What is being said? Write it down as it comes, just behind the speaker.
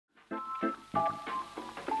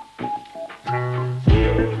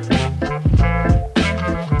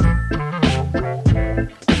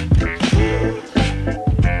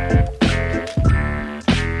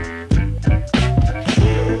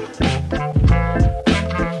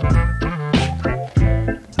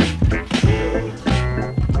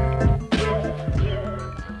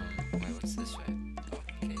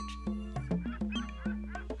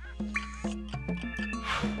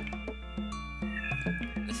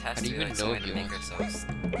How do you even know if you want ourselves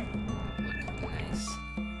look nice?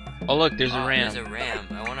 Oh look, there's a ram. There's a ram.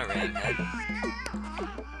 I want a ram head.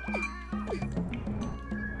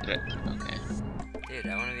 Okay. Dude,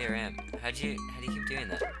 I want to be a ram. How do you keep doing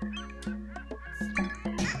that?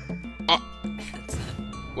 Oh.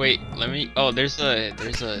 Wait, let me. Oh, there's a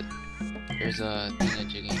thing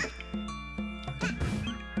jigging.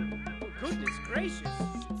 Goodness gracious!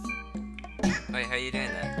 Wait, how are you doing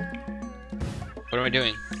that? What am I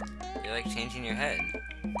doing? You're like changing your head.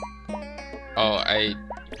 Oh, I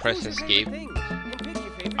press escape.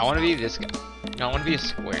 I want to be this guy. No, I want to be a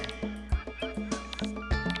square.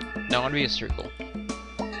 No, I want to be a circle.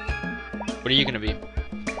 What are you gonna be? I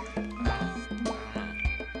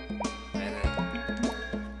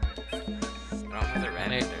don't have the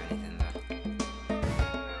ram head or anything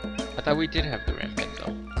though. I thought we did have the ram head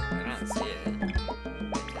though. I don't see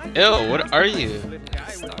it. Ew, what are you?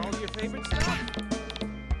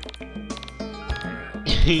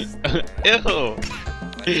 Ew!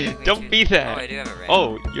 Don't be that! Oh, I do have a ram.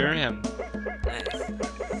 Oh, you're a ram. Nice.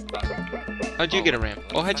 How'd you get a ram?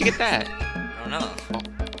 Oh, how'd you get that? I don't know.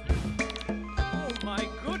 Oh my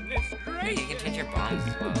goodness Hey, you can change your bombs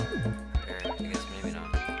as well. Or, I guess maybe not.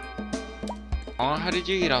 Oh, how did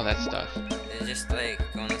you get all that stuff? It's just like,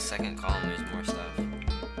 go in the second column, there's more stuff.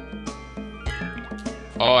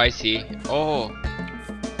 Oh, I see. Oh!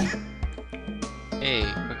 Hey,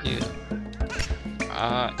 fuck you.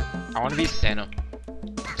 I wanna be Santa.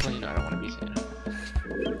 I'm telling you, I don't wanna be Santa.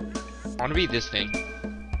 I wanna be this thing.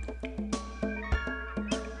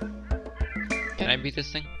 Can I be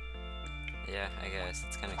this thing? Yeah, I guess.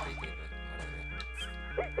 It's kinda creepy,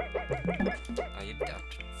 but whatever. Oh, you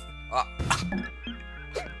ducked. Oh!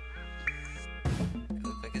 You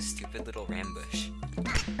look like a stupid little ram bush.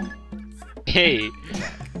 Hey!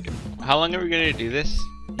 How long are we gonna do this?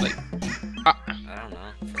 Like, I don't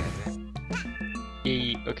know. Forever.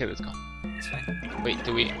 okay, let's go. This way. Wait,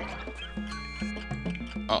 do we?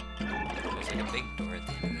 Oh, There's like a big door at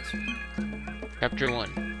the end of this one. chapter 1.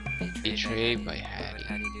 Betrayed by Hattie.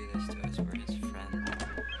 How do you do this to us? We're his friend.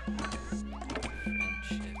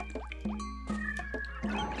 Friendship.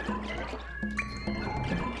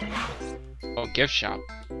 Oh, gift shop.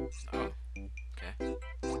 Oh. Okay.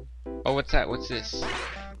 Oh, what's that? What's this?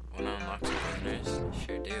 Wanna unlock some prisoners?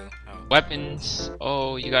 Sure do. Oh. Weapons.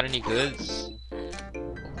 Oh, you got any goods?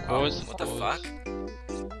 Oh, what the fuck?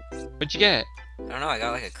 What'd you get? I don't know, I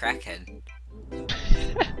got like a crackhead.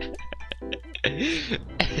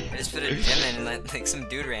 I just put a gem in and like some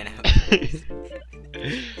dude ran out.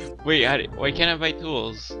 Wait, why can't I buy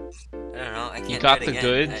tools? I don't know, I can't You got do it the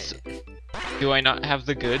again. goods? Do I not have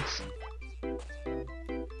the goods?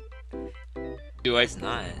 Do I? It's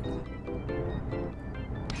not.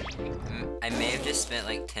 I may have just spent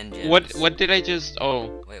like 10 gems. What did I just?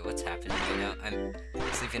 Oh. Wait, what's happening right now? I'm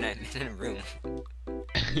sleeping in a room.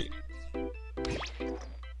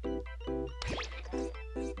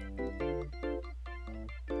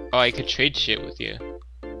 Oh, I could trade shit with you.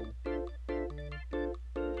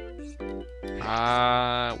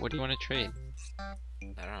 What do you want to trade?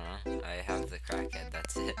 I don't know. I have the crackhead,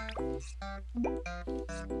 that's it.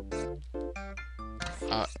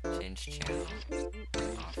 Change channel.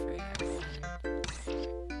 Offering everyone.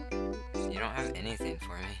 You don't have anything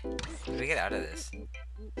for me. How do we get out of this?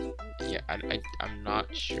 Yeah, I'm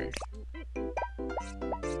not sure.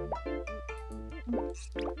 Oops.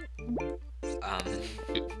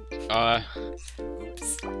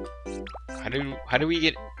 How do we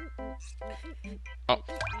get? Oh,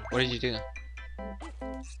 what did you do?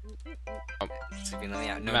 Oh, Sleeping, let me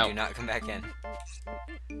out. No, I'm do out. not come back in.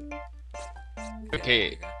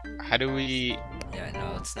 Okay, how do we? Yeah,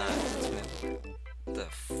 no, it's not. Let's move. What the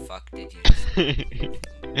fuck did you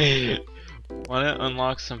just... Wanna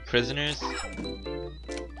unlock some prisoners?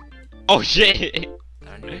 Oh shit!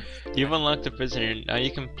 I don't even... You've unlocked a prisoner, now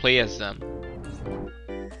you can play as them.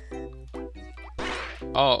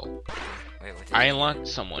 Oh, Wait, what did I you unlocked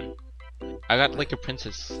someone. I got like a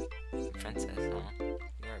princess. get? Princess, huh?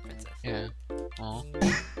 You're a princess. Yeah. Oh.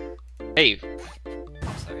 Hey,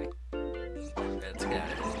 I'm sorry. Let's get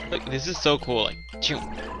out of here. look, this is so cool. Like, choo.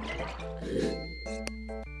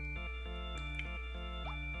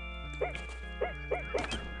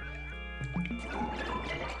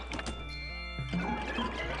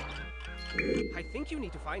 I think you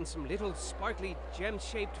need to find some little sparkly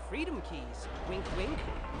gem-shaped freedom keys. Wink, wink.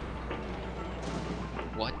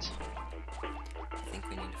 What? I think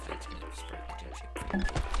we need to find some sparkly gem shape.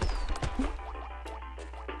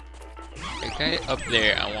 The guy up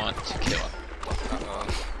there, I want to kill. Uh-oh.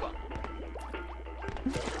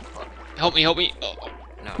 Help me, help me! Oh,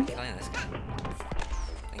 No, I'm killing this guy.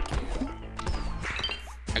 Thank you.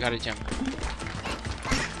 I got a gem.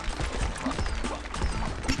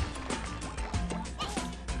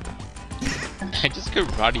 I just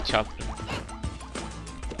karate chopped him.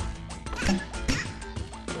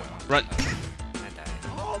 Run! I died.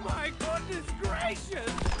 Oh my goodness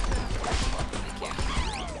gracious!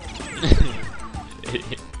 Thank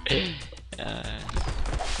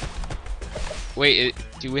Wait,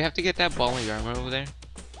 do we have to get that ball of yarn over there? you.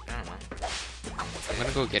 I don't know. I'm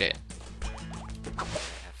gonna go get it. Have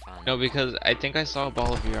fun. No, because I think I saw a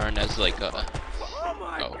ball of yarn as like a... Oh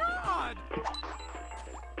my Oh. god!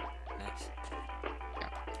 Nice.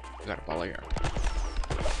 I got a ball of yarn.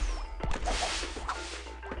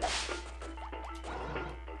 Oh.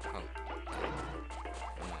 No.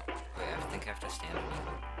 Wait, I think I have to stand on you.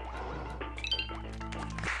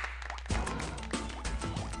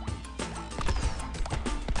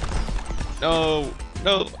 No!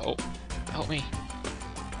 No! Oh, help me. I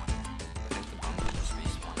think the bomb will just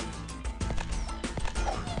respawn.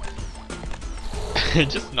 I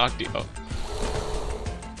just knocked you out.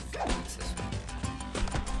 It's this way.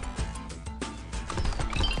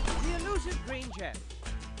 The elusive green gem.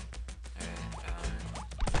 Alright,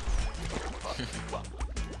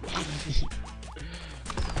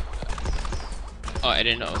 Oh, I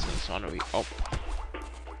didn't know it was gonna spawn over you. Oh.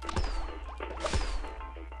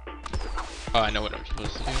 Oh, I know what I'm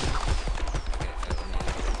supposed to do.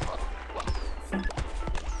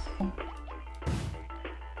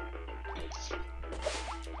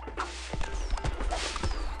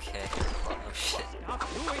 okay. Oh shit. Stop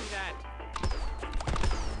doing that!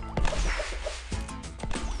 I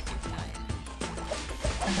keep dying.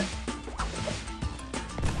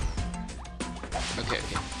 Okay,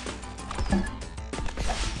 okay.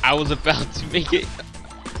 I was about to make it.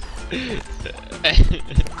 I'm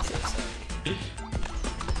so sorry.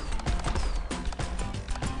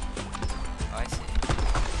 Oh, I see.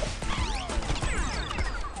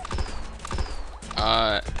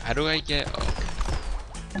 How do I get? Oh,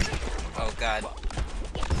 Oh god.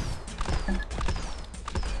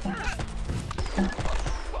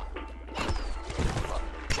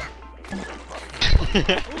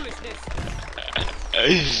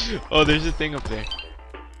 Foolishness! oh, there's a thing up there.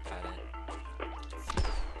 Got it.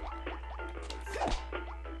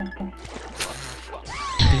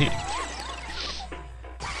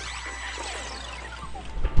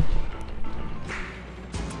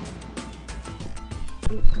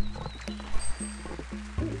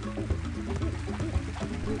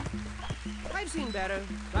 I've seen better.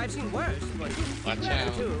 I've seen worse, but Watch better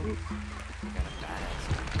out. too. I got a badass.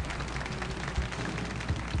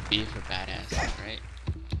 B for badass, right?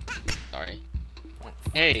 Sorry. Oh,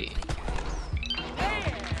 Hey. thank you.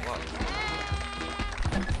 Whoa.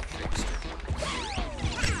 Trickster.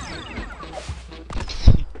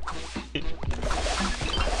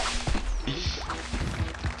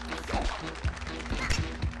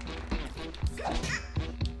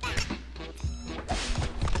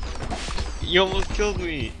 You almost killed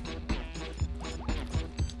me.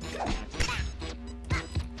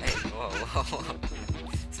 Hey, whoa, whoa.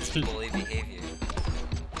 This is bully behavior.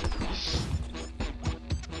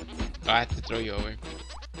 I have to throw you over. You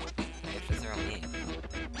have to throw me.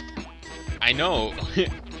 I know.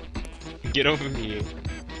 Get over here.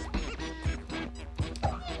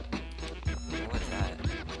 What was that?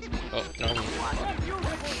 Oh, throw me. What a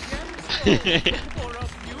beautiful gem for a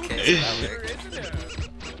Okay, so that beautiful worked. prisoner.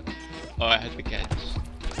 Oh, I had to catch.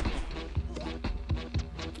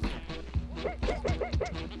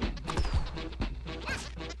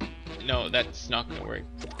 No, that's not gonna work.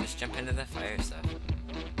 Just jump into the fire stuff.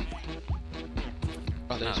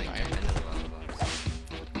 Oh, there's no, fire. jump into the lava box.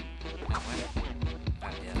 No, what? Oh,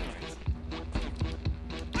 yeah, that works.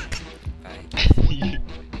 Bye.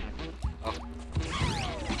 Oh.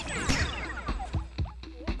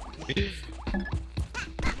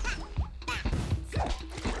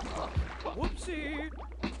 Whoopsie!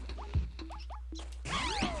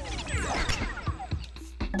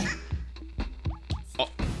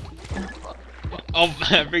 Oh,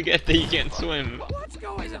 I forget that you can't swim. What's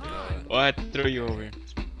going There's a on? boat. Oh, I have to throw you over.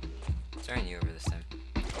 Throwing you over this time.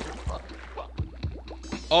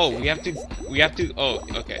 Oh, we have to, oh,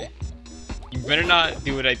 okay. You better not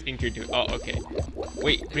do what I think you're doing. Oh, okay.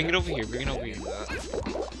 Wait, bring it over here. Bring it over here.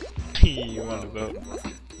 You want a boat?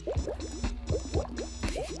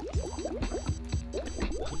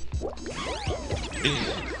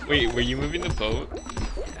 Wait, were you moving the boat?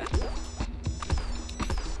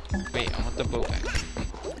 Wait, I want the boat back.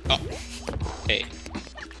 Oh, hey.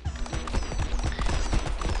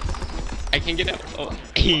 I can get out. Oh,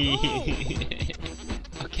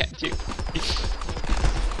 I'll catch you.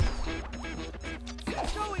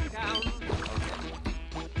 Going down.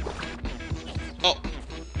 Oh,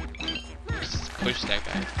 just push that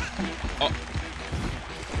guy. Oh,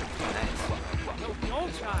 No,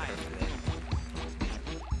 don't try.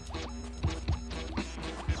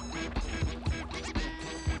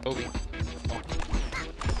 Obi.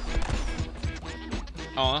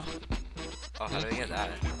 Oh. Oh, how do we get that?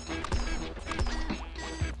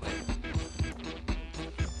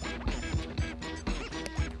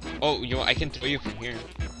 Oh, you know, I can throw you from here. I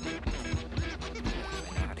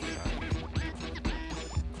know how to get out.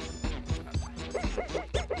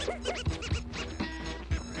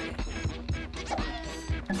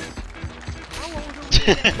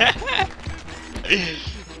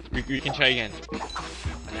 we can try again. Oh,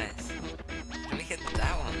 nice. How do we get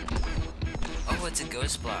that one? Oh, it's a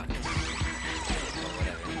ghost block. Oh,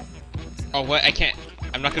 whatever. Oh, what? I can't.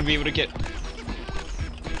 I'm not gonna be able to get.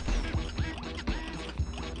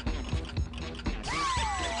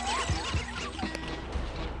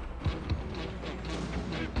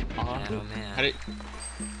 Oh, man. How did?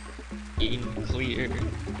 In clear.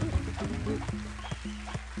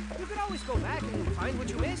 You could always go back and find what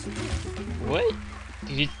you missed. What?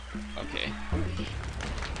 Did you? Okay.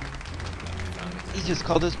 He just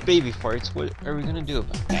called us baby farts. What are we gonna do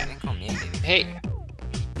about You that? can call me a baby. Hey.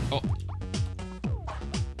 Oh.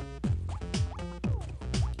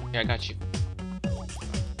 Yeah, I got you.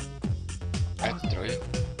 I have to throw you.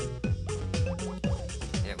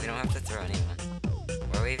 Yeah, we don't have to throw anyone.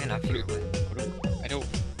 Why are we even up here? I don't.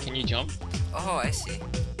 Can you jump? Oh, I see.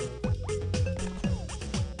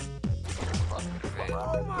 Right.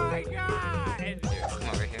 Oh my god! Here, come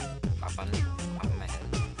over here. Hop on my head.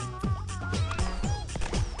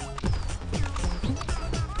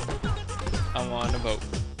 I'm on a boat.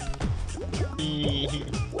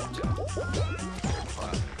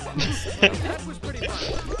 That was pretty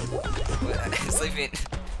fun. What? I'm sleeping.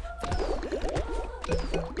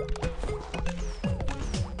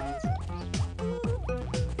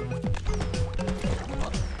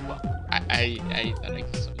 I thought I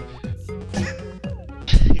could something.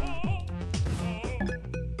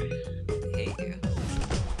 I hate you.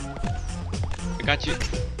 I got you.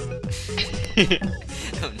 I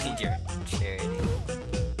don't need your charity.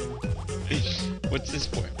 What's this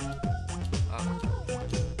for? Oh.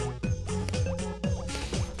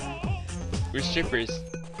 We're strippers.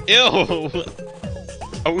 Ew!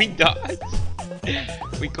 Are we dogs?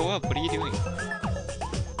 Wait, go up. What are you doing?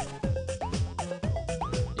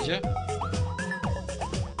 Ninja?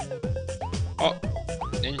 Oh,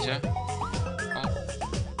 ninja. Oh.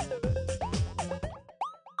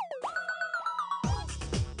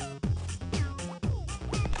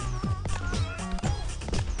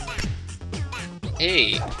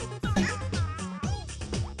 Hey.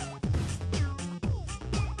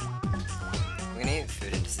 We're gonna eat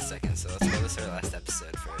food in just a second, so let's go. This is our last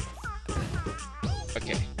episode for a bit.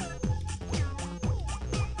 Okay.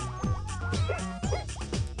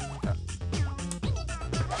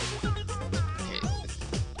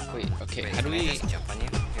 Okay, Wait, how do can I we? just jump on you?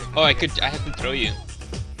 Here, come Oh, I over could. I have to throw you. here.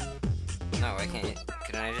 No, I can't.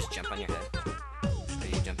 Can I just jump on your head? Or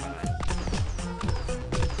you jump on mine?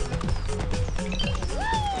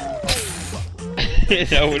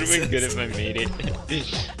 That would have been good if I made it.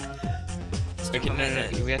 Just Okay, jump on my no,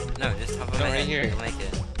 head. we have. No, just hop on No, my right head. here. You'll make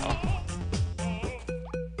it. Oh,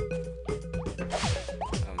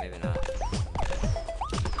 Oh, maybe not.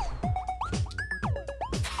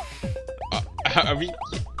 are we?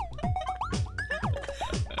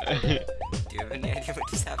 Do you have any idea what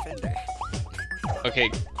just happened? Or? Okay.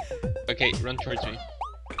 Okay, run towards me.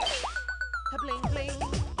 Bling bling.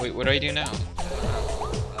 Wait, what do I do now?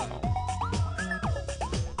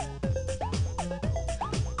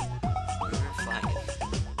 We were flying.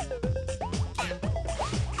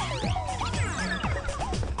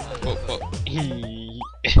 Whoa, whoa.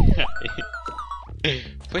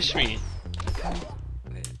 Push me.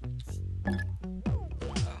 Wait.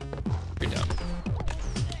 You're down.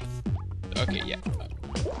 Okay, yeah.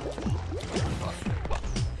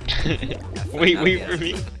 Wait, wait for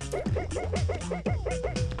me.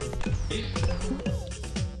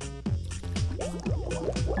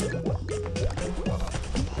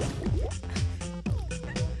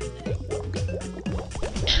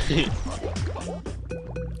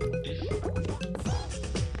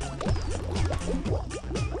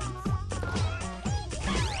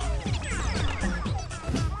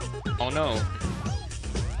 Oh no.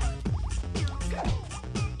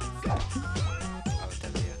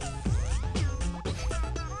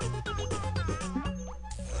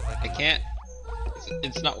 I can't.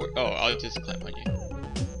 It's not work. Oh, I'll just climb on you.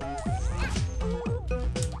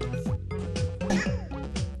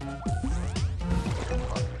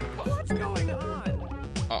 What's going on?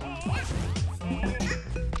 Oh.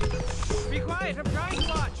 Be quiet, I'm trying to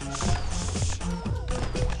watch.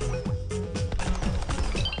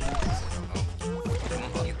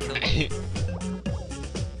 You killed me.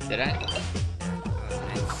 Did I?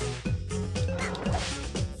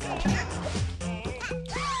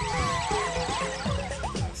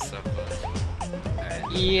 So close.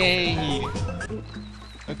 Alright. Yay!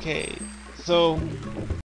 Okay, so